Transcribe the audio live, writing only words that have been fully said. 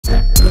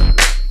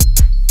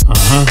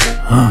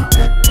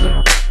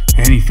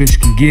Any fish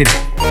can get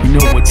it. You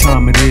know what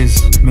time it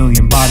is.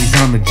 Million bodies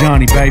on the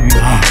Johnny, baby.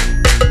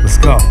 Let's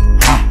go.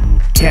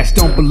 Cats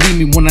don't believe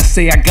me when I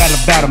say I got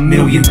about 1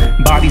 million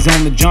bodies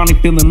on the Johnny,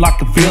 feeling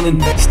like a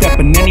villain.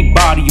 Stepping any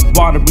body of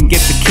water and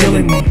get the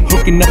killing.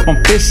 Hooking up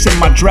on fish and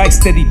my drag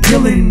steady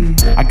peeling.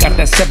 I got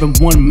that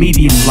 7-1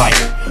 medium light,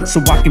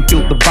 so I can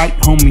feel the bite,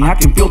 homie, I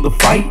can feel the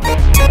fight.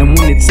 And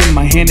when it's in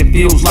my hand, it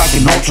feels like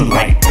an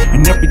ultralight.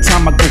 And every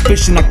time I go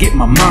fishing, I get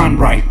my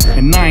mind right.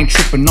 And I ain't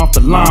tripping off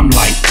the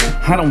limelight.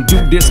 I don't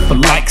do this for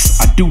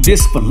likes, I do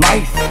this for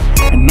life.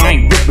 And I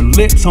ain't ripping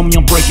lips, homie,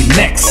 I'm breaking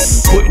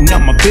necks. Putting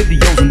out my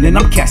videos and then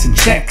I'm cashing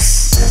checks.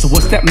 So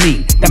what's that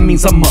mean? That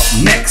means I'm up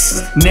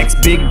next. Next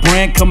big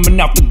brand coming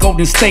out the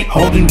Golden State,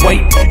 holding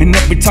weight. And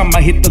every time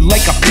I hit the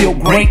lake, I feel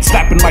great.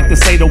 Slapping like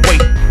this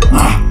 808.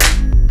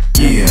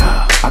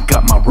 Yeah, I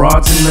got my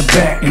rods in the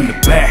back,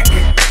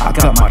 I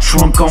got my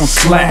trunk on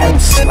slap.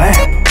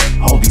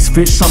 All these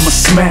fish I'ma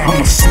smack.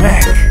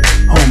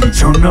 Homie,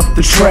 turn up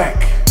the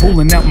track.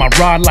 Pulling out my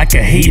rod like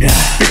a heater.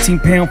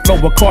 15-pound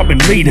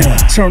fluorocarbon leader.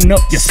 Turn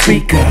up your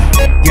speaker.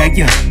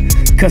 Yeah,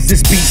 cause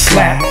this beat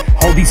slap.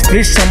 All these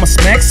fish I'ma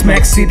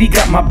smack. City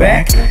got my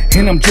back.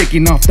 And I'm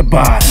jigging off the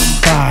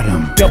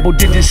bottom.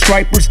 Double-digit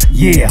stripers,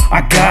 yeah,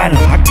 I got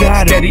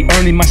 'em. Steady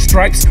earning my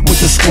stripes with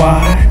the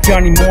squad.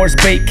 Johnny Moore's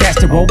bait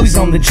caster, always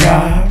on the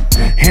job.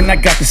 And I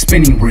got the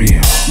spinning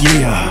reel,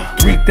 yeah.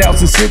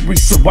 3000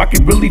 series, so I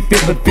can really feel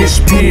the fish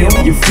peel.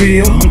 You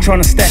feel? I'm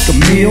trying to stack a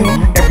meal.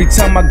 Every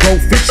time I go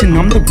fishing,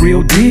 I'm the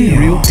real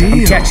deal.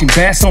 I'm catching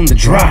bass on the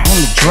drop.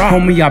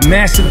 Homie, I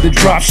mastered the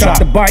drop. Shot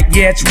the bite,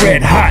 yeah, it's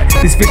red hot.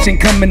 This fish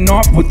ain't coming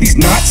off with these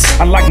knots.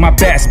 I like my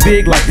bass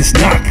big like this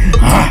knock.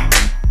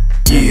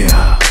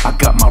 Yeah, I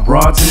got my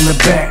rods in the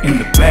back,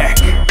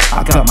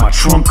 I got my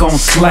trunk on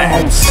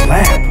slap.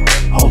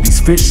 All these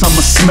fish I'ma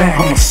smack.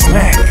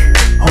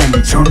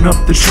 Homie, turn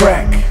up the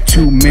track.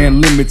 2-man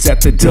limits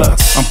at the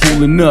ducks. I'm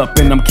pulling up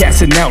and I'm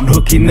casting out and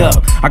hooking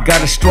up. I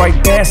got a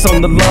striped bass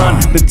on the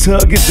line. The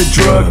tug is the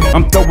drug.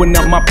 I'm throwing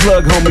out my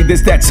plug, homie,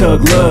 this that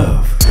tug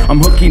love. I'm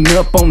hooking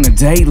up on the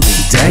daily.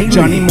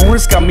 Johnny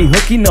Morris got me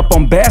hooking up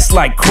on bass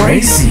like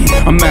crazy.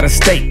 I'm out of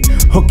state,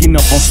 hooking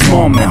up on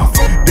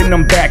smallmouth. Then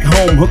I'm back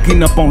home,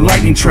 hooking up on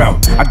lightning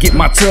trout. I get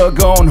my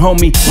tug on,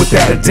 homie,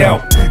 without a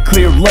doubt.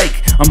 Clear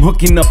Lake, I'm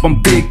hooking up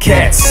on big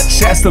cats.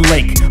 Shasta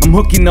Lake, I'm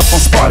hooking up on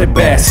spotted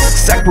bass.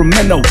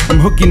 Sacramento, I'm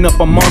hooking up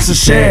on monster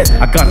shad.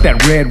 I got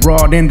that red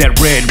rod and that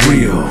red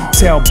reel.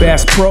 Tell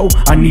Bass Pro,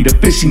 I need a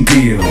fishing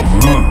deal.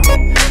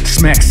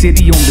 Smack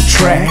City on the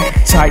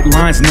track. Tight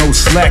lines, no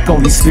slack. All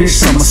these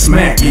fish I'ma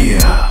smack.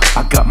 Yeah,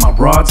 I got my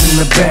rods in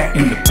the back.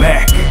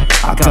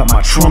 I got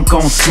my trunk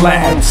on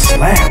slap.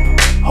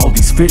 All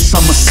these fish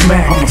I'ma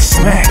smack.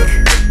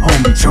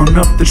 Homie, turn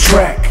up the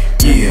track.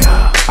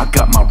 Yeah, I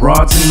got my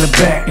rods in the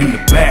back.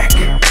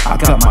 I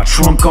got my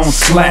trunk on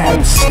slap.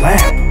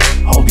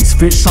 All these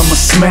fish I'ma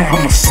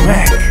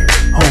smack.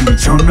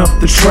 Homie, turn up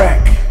the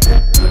track.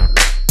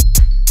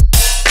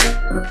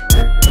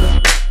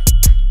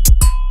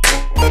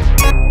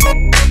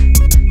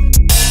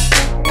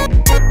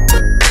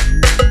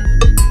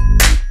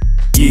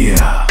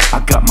 Yeah, I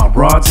got my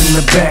rods in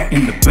the back.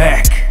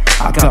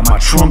 I got my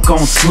trunk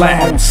on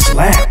slap.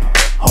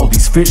 All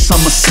these fish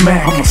I'ma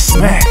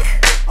smack.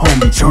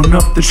 Homie, turn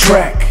up the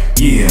track.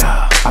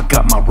 Yeah, I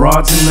got my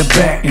rods in the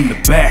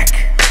back.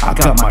 I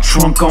got my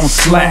trunk on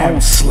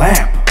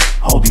slap.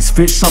 All these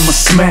fish I'ma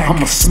smack.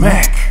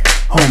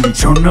 Homie,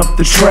 turn up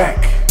the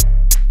track.